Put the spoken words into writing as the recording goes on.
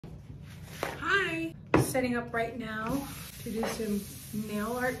setting up right now to do some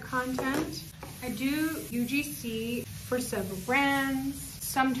nail art content. I do UGC for several brands.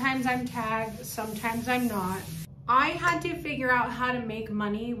 Sometimes I'm tagged, sometimes I'm not. I had to figure out how to make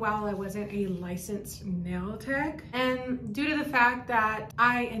money while I wasn't a licensed nail tech. And due to the fact that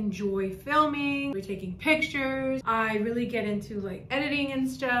I enjoy filming, taking pictures, I really get into like editing and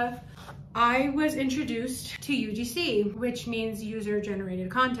stuff, I was introduced to UGC, which means user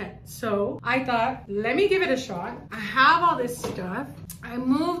generated content. So I thought, let me give it a shot. I have all this stuff. I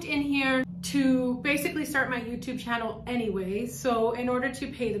moved in here to basically start my YouTube channel anyway. So in order to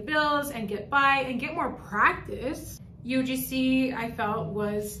pay the bills and get by and get more practice, UGC I felt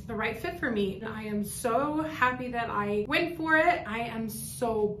was the right fit for me. I am so happy that I went for it. I am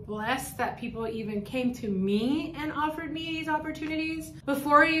so blessed that people even came to me and offered me these opportunities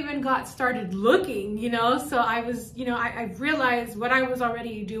before I even got started looking, you know? So I was, you know, I realized what I was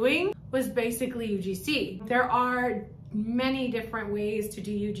already doing was basically UGC. There are many different ways to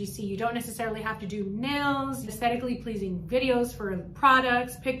do UGC. You don't necessarily have to do nails, aesthetically pleasing videos for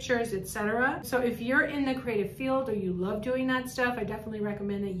products, pictures, etc. So if you're in the creative field or you love doing that stuff, I definitely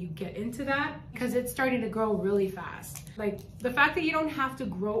recommend that you get into that because it's starting to grow really fast. Like the fact that you don't have to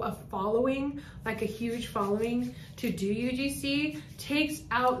grow a following, like a huge following to do UGC takes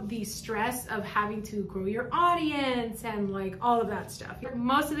out the stress of having to grow your audience and like all of that stuff.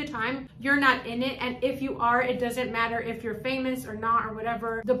 Most of the time you're not in it, and if you are, it doesn't matter if you're famous or not or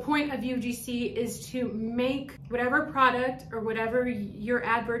whatever. The point of UGC is to make whatever product or whatever you're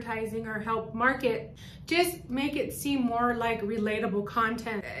advertising or help market, just make it seem more like relatable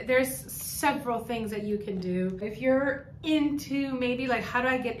content. There's several things that you can do. If you're into maybe like how do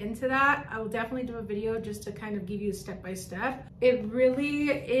I get into that, I will definitely do a video just to kind of give you step by step. It really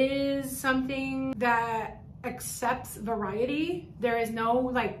is something that accepts variety. There is no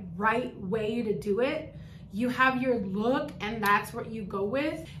like right way to do it. You have your look and that's what you go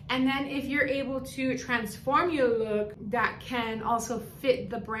with. And then if you're able to transform your look that can also fit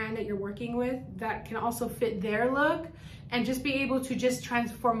the brand that you're working with, that can also fit their look, and just be able to just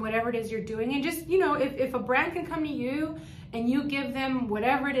transform whatever it is you're doing. And just, you know, if a brand can come to you and you give them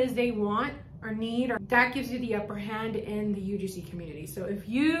whatever it is they want or need, or that gives you the upper hand in the UGC community. So if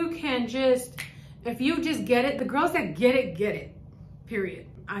you just get it, the girls that get it, period.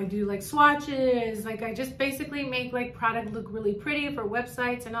 I do like swatches, like I just basically make like product look really pretty for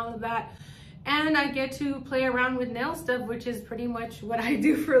websites and all of that. And I get to play around with nail stuff, which is pretty much what I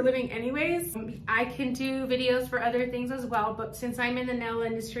do for a living anyways. I can do videos for other things as well, but since I'm in the nail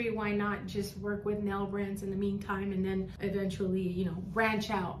industry, why not just work with nail brands in the meantime and then eventually, you know, branch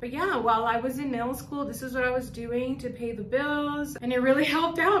out. But yeah, while I was in nail school, this is what I was doing to pay the bills, and it really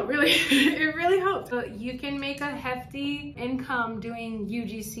helped out, really. It really helped. So you can make a hefty income doing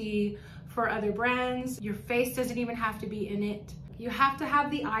UGC for other brands. Your face doesn't even have to be in it. You have to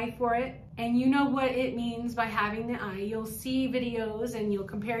have the eye for it, and you know what it means by having the eye. You'll see videos and you'll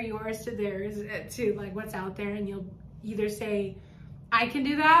compare yours to theirs, to like what's out there, and you'll either say, I can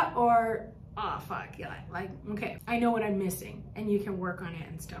do that, or oh fuck yeah, like okay, I know what I'm missing, and you can work on it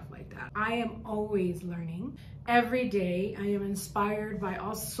and stuff like that. I am always learning. Every day I am inspired by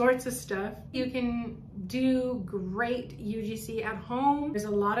all sorts of stuff. You can do great UGC at home. There's a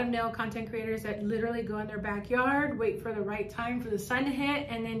lot of nail content creators that literally go in their backyard, wait for the right time for the sun to hit,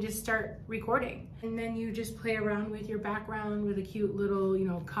 and then just start recording. And then you just play around with your background with a cute little, you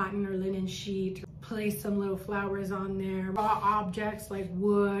know, cotton or linen sheet. Place some little flowers on there, raw objects like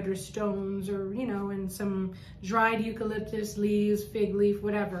wood or stones, or you know, and some dried eucalyptus leaves, fig leaf,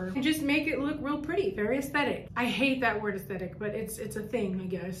 whatever, and just make it look real pretty, very aesthetic. I hate that word aesthetic, but it's a thing, I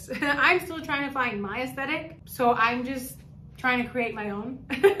guess. I'm still trying to find my aesthetic, so I'm just trying to create my own.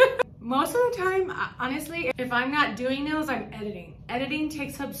 Most of the time, honestly, if I'm not doing nails, I'm editing. Editing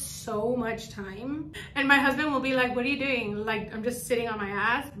takes up so much time, and my husband will be like, what are you doing? Like, I'm just sitting on my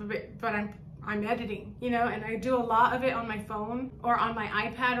ass, but I'm editing, you know, and I do a lot of it on my phone or on my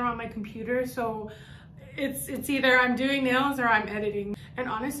iPad or on my computer. So it's either I'm doing nails or I'm editing. And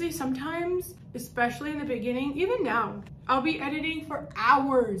honestly, sometimes, especially in the beginning, even now, I'll be editing for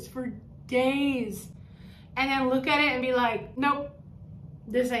hours, for days, and then look at it and be like, nope,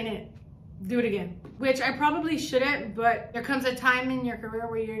 this ain't it. Do it again. Which I probably shouldn't, but there comes a time in your career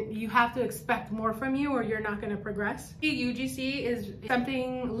where you have to expect more from you or you're not going to progress. UGC is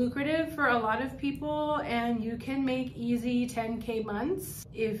something lucrative for a lot of people, and you can make easy 10K months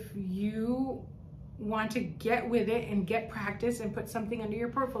if you want to get with it and get practice and put something under your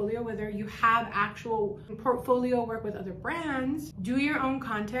portfolio, whether you have actual portfolio work with other brands. Do your own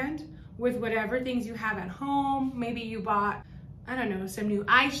content with whatever things you have at home. Maybe you bought I don't know, some new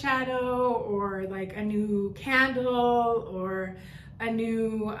eyeshadow or like a new candle or a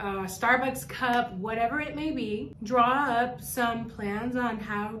new Starbucks cup, whatever it may be. Draw up some plans on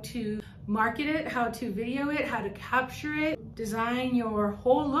how to market it, how to video it, how to capture it, design your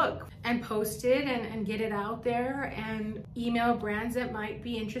whole look and post it and get it out there, and email brands that might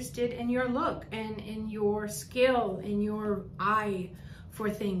be interested in your look and in your skill, in your eye for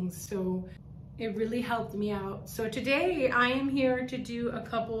things. So it really helped me out. So today I am here to do a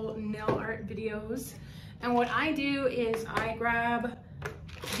couple nail art videos. And what I do is I grab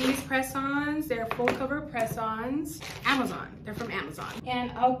these press-ons, they're full cover press-ons, Amazon, they're from Amazon.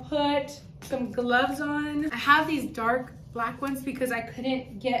 And I'll put some gloves on. I have these dark black ones because I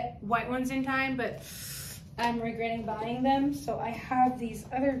couldn't get white ones in time, but I'm regretting buying them. So I have these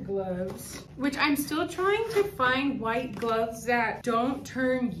other gloves, which I'm still trying to find white gloves that don't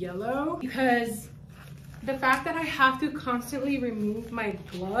turn yellow, because the fact that I have to constantly remove my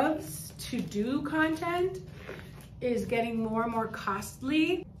gloves to do content is getting more and more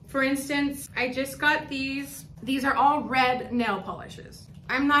costly. For instance, I just got these. These are all red nail polishes.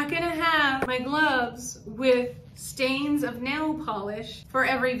 I'm not gonna have my gloves with stains of nail polish for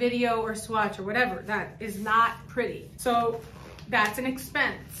every video or swatch or whatever. That is not pretty. So that's an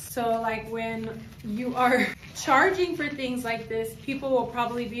expense. So like when you are charging for things like this, people will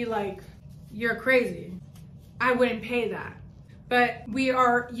probably be like, you're crazy. I wouldn't pay that. But we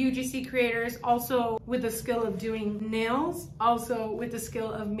are UGC creators, also with the skill of doing nails, also with the skill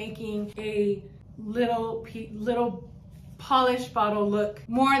of making a little polish bottle look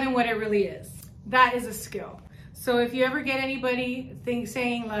more than what it really is. That is a skill. So if you ever get anybody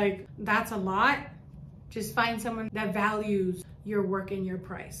saying like, that's a lot, just find someone that values your work and your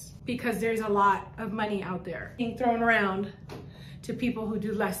price, because there's a lot of money out there being thrown around to people who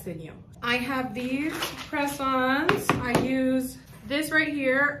do less than you. I have these press-ons. I use this right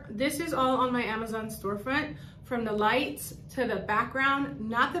here. This is all on my Amazon storefront, from the lights to the background,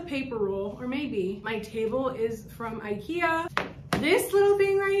 not the paper roll, or maybe my table is from IKEA. This little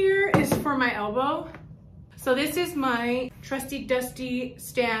thing right here is for my elbow. So this is my trusty dusty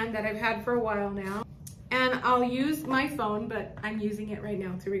stand that I've had for a while now. And I'll use my phone, but I'm using it right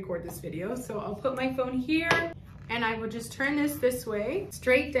now to record this video. So I'll put my phone here and I will just turn this way,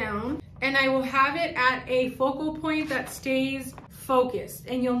 straight down, and I will have it at a focal point that stays focused.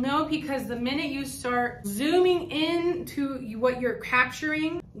 And you'll know, because the minute you start zooming in to what you're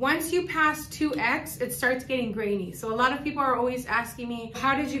capturing, once you pass 2x, it starts getting grainy. So a lot of people are always asking me,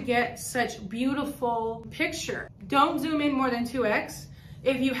 how did you get such beautiful picture? Don't zoom in more than 2x.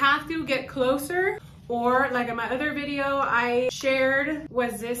 If you have to, get closer, or like in my other video I shared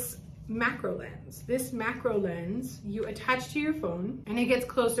was this macro lens. This macro lens you attach to your phone and it gets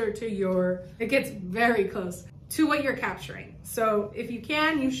closer to it gets very close to what you're capturing. So if you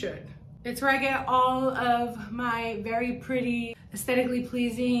can, you should. It's where I get all of my very pretty, aesthetically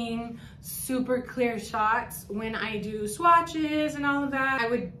pleasing, super clear shots when I do swatches and all of that.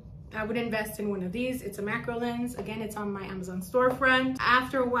 I would invest in one of these. It's a macro lens. Again, it's on my Amazon storefront.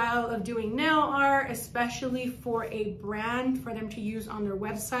 After a while of doing nail art, especially for a brand, for them to use on their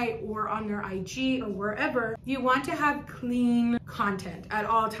website or on their IG or wherever, you want to have clean content at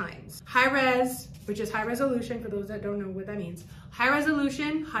all times. High res, which is high resolution for those that don't know what that means. High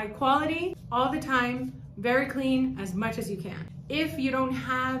resolution, high quality, all the time, very clean, as much as you can. If you don't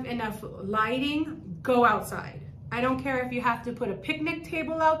have enough lighting, go outside. I don't care if you have to put a picnic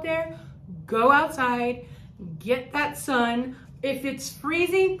table out there, go outside, get that sun. If it's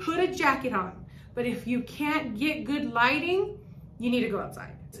freezing, put a jacket on. But if you can't get good lighting, you need to go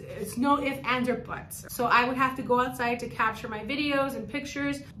outside. It's no ifs, ands, or buts. So I would have to go outside to capture my videos and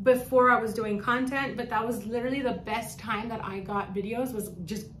pictures before I was doing content, but that was literally the best time that I got videos, was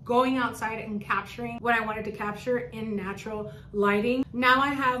just going outside and capturing what I wanted to capture in natural lighting. Now I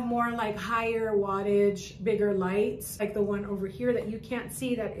have more like higher wattage, bigger lights, like the one over here that you can't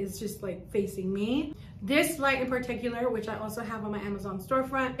see, that is just like facing me. This light in particular, which I also have on my Amazon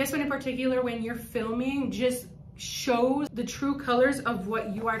storefront, this one in particular, when you're filming, just shows the true colors of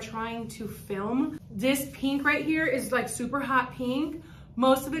what you are trying to film. This pink right here is like super hot pink.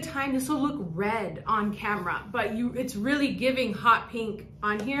 Most of the time this will look red on camera, but it's really giving hot pink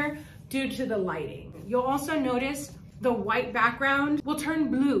on here due to the lighting. You'll also notice the white background will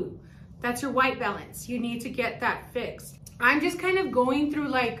turn blue. That's your white balance. You need to get that fixed. I'm just kind of going through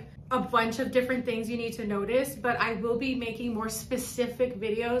like a bunch of different things you need to notice, but I will be making more specific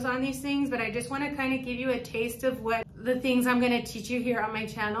videos on these things, but I just want to kind of give you a taste of what the things I'm going to teach you here on my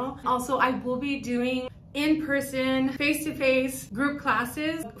channel. Also, I will be doing in-person, face-to-face group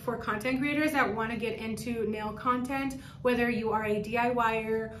classes for content creators that want to get into nail content, whether you are a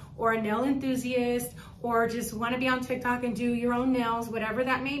DIYer or a nail enthusiast or just want to be on TikTok and do your own nails, whatever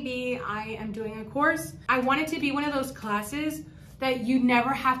that may be. I am doing a course. I want it to be one of those classes that you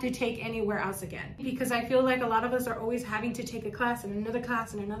never have to take anywhere else again, because I feel like a lot of us are always having to take a class and another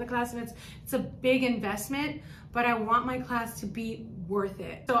class and another class, and it's a big investment, but I want my class to be worth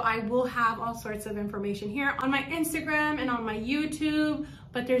it. So I will have all sorts of information here on my Instagram and on my YouTube,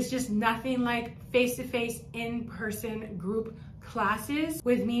 but there's just nothing like face-to-face, in-person group classes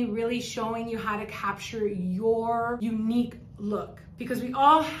with me really showing you how to capture your unique look, because we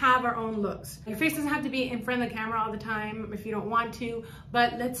all have our own looks. Your face doesn't have to be in front of the camera all the time if you don't want to,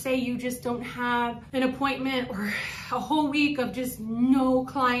 but let's say you just don't have an appointment or a whole week of just no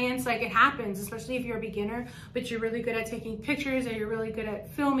clients. Like, it happens, especially if you're a beginner, but you're really good at taking pictures or you're really good at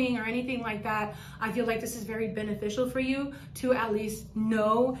filming or anything like that. I feel like this is very beneficial for you to at least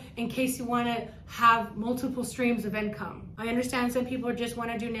know in case you want to have multiple streams of income. I understand some people just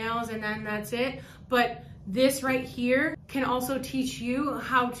want to do nails and then that's it, but this right here can also teach you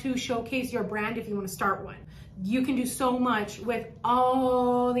how to showcase your brand if you want to start one. You can do so much with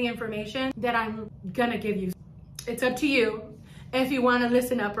all the information that I'm gonna give you. It's up to you if you want to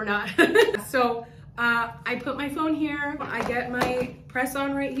listen up or not. So I put my phone here. I get my press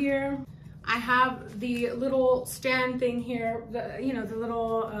on right here. I have the little stand thing here, the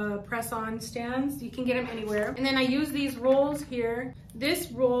little press-on stands. You can get them anywhere. And then I use these rolls here.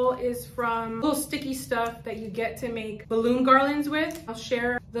 This roll is from little sticky stuff that you get to make balloon garlands with. I'll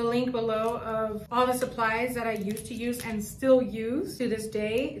share the link below of all the supplies that I used to use and still use to this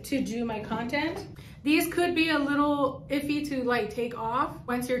day to do my content. These could be a little iffy to like take off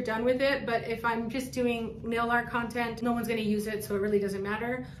once you're done with it, but if I'm just doing nail art content, no one's gonna use it, so it really doesn't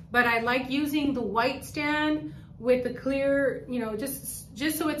matter. But I like using the white stand with the clear,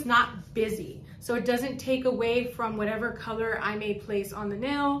 just so it's not busy. So it doesn't take away from whatever color I may place on the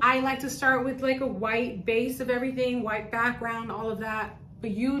nail. I like to start with like a white base of everything, white background, all of that.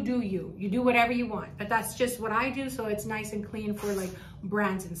 But you do you. You do whatever you want. But that's just what I do, so it's nice and clean for like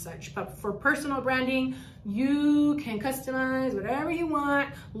brands and such. But for personal branding, you can customize whatever you want,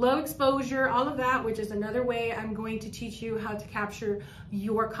 low exposure, all of that, which is another way I'm going to teach you how to capture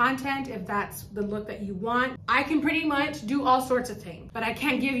your content if that's the look that you want. I can pretty much do all sorts of things, but I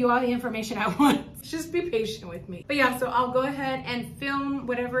can't give you all the information I want. Just be patient with me. But yeah, so I'll go ahead and film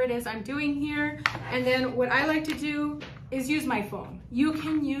whatever it is I'm doing here. And then what I like to do is use my phone. You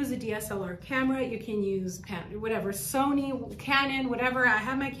can use a DSLR camera, you can use whatever, Sony, Canon, whatever. I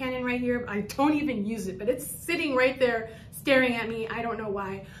have my Canon right here. I don't even use it, but it's sitting right there staring at me. I don't know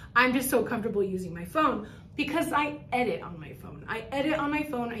why. I'm just so comfortable using my phone because I edit on my phone. I edit on my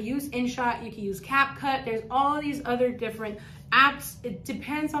phone. I use InShot. You can use CapCut. There's all these other different apps. It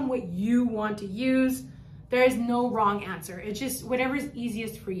depends on what you want to use. There is no wrong answer. It's just whatever's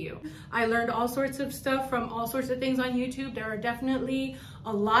easiest for you. I learned all sorts of stuff from all sorts of things on YouTube. There are definitely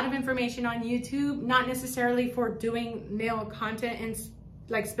a lot of information on YouTube, not necessarily for doing nail content and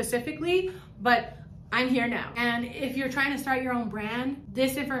like specifically, but I'm here now. And if you're trying to start your own brand,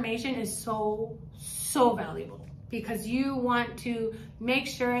 this information is so valuable because you want to make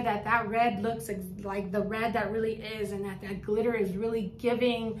sure that that red looks like the red that really is, and that glitter is really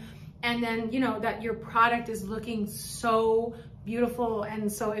giving. And then, that your product is looking so beautiful.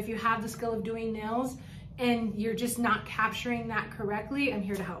 And so if you have the skill of doing nails and you're just not capturing that correctly, I'm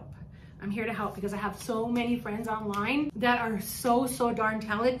here to help. I'm here to help because I have so many friends online that are so darn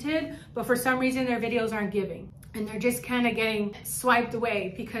talented, but for some reason their videos aren't giving. And they're just kind of getting swiped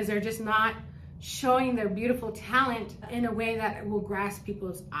away because they're just not showing their beautiful talent in a way that will grasp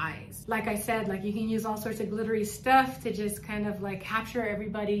people's eyes. Like I said, like you can use all sorts of glittery stuff to just kind of like capture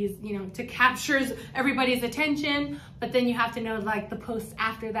everybody's, to capture everybody's attention, but then you have to know like the posts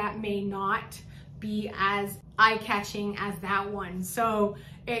after that may not be as eye-catching as that one. So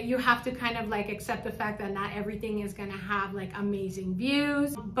you have to kind of like accept the fact that not everything is gonna have like amazing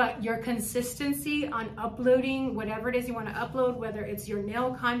views, but your consistency on uploading whatever it is you want to upload, whether it's your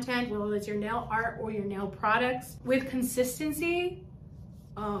nail content, whether it's your nail art or your nail products, with consistency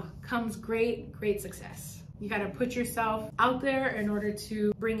comes great success. You got to put yourself out there in order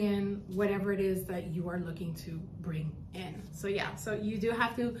to bring in whatever it is that you are looking to bring in. So yeah, so you do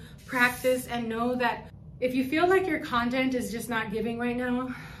have to practice and know that if you feel like your content is just not giving right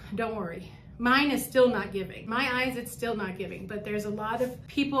now, don't worry. Mine is still not giving. My eyes, it's still not giving, but there's a lot of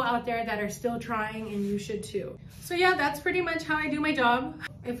people out there that are still trying, and you should too. So yeah, that's pretty much how I do my job.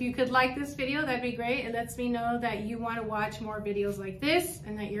 If you could like this video, that'd be great. It lets me know that you want to watch more videos like this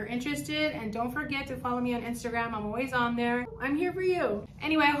and that you're interested. And don't forget to follow me on Instagram. I'm always on there. I'm here for you.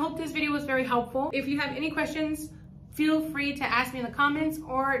 Anyway, I hope this video was very helpful. If you have any questions, feel free to ask me in the comments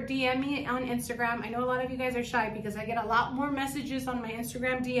or DM me on Instagram. I know a lot of you guys are shy because I get a lot more messages on my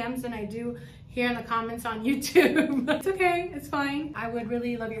Instagram DMs than I do here in the comments on YouTube. It's okay, it's fine. I would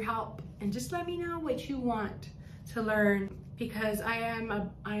really love your help, and just let me know what you want to learn, because I am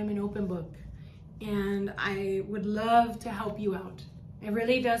an open book and I would love to help you out. It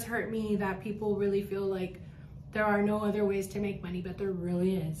really does hurt me that people really feel like there are no other ways to make money, but there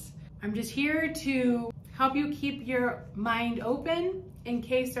really is. I'm just here to help you keep your mind open in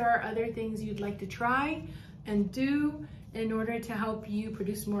case there are other things you'd like to try and do in order to help you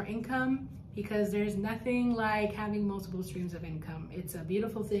produce more income, because there's nothing like having multiple streams of income. It's a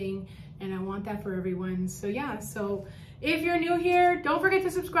beautiful thing, and I want that for everyone. So yeah, so if you're new here, don't forget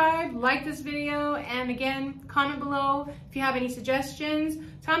to subscribe, like this video, and again, comment below if you have any suggestions.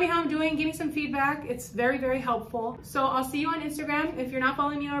 Tell me how I'm doing, give me some feedback. It's very, very helpful. So I'll see you on Instagram. If you're not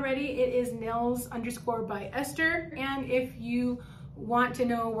following me already, it is nails_by_Esther. And if you want to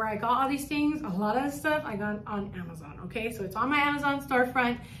know where I got all these things, a lot of the stuff I got on Amazon, okay? So it's on my Amazon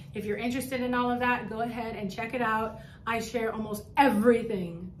storefront. If you're interested in all of that, go ahead and check it out. I share almost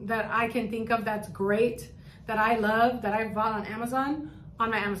everything that I can think of that's great, that I love, that I bought on Amazon,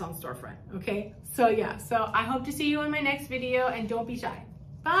 on my Amazon storefront, okay? So yeah, so I hope to see you in my next video, and don't be shy.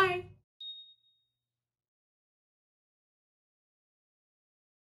 Bye.